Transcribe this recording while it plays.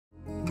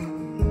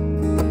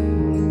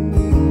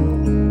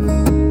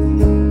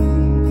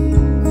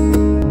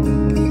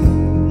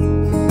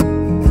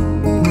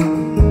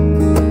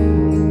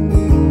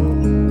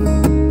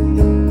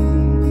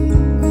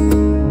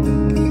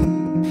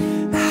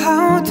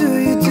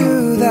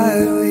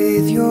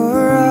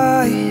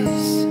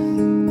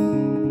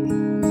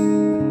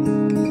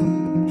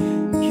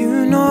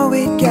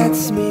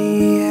gets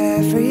me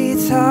every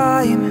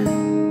time.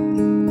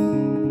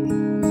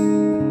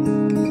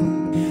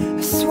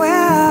 I swear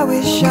I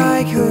wish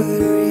I could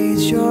read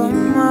your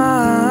mind,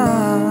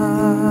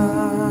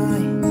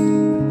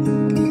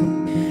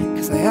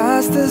 'cause I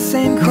ask the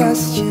same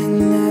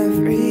question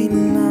every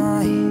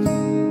night.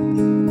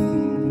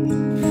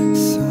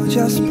 So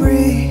just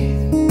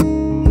breathe,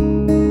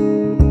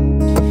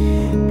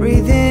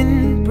 breathe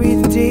in,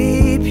 breathe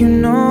deep. You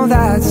know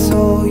that's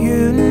all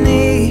you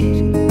need.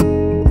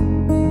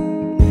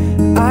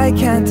 I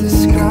can't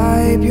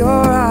describe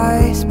your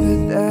eyes, but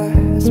they're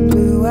as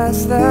blue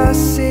as the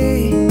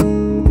sea.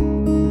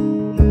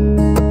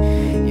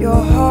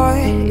 Your heart,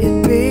 it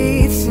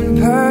beats in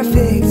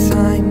perfect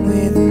time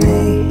with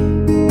me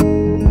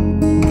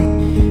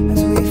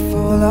as we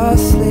fall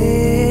asleep.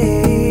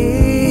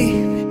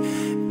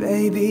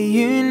 Baby,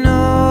 you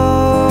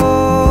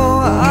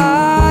know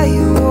I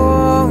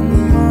won't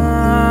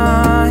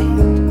mind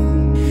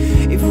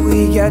if we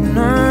get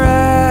no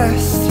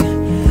rest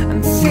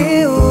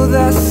until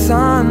the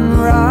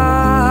sunrise,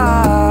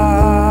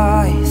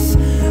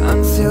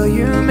 until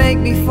you make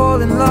me fall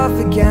in love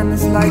again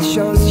as light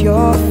shows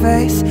your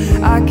face.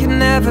 I can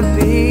never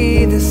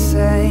be the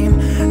same.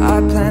 I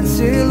plan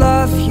to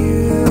love you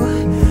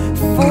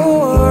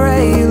for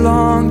a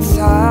long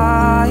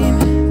time.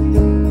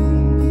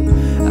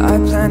 I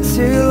plan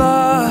to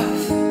love.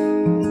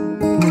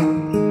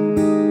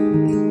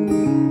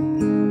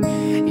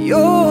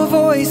 Your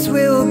voice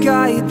will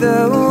guide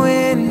the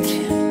wind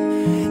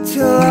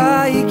till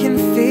I can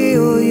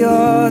feel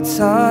your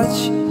touch.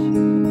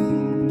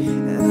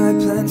 And I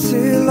plan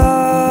to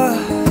love,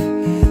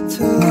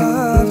 to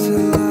love, to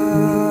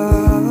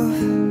love.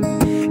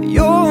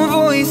 Your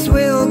voice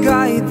will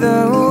guide the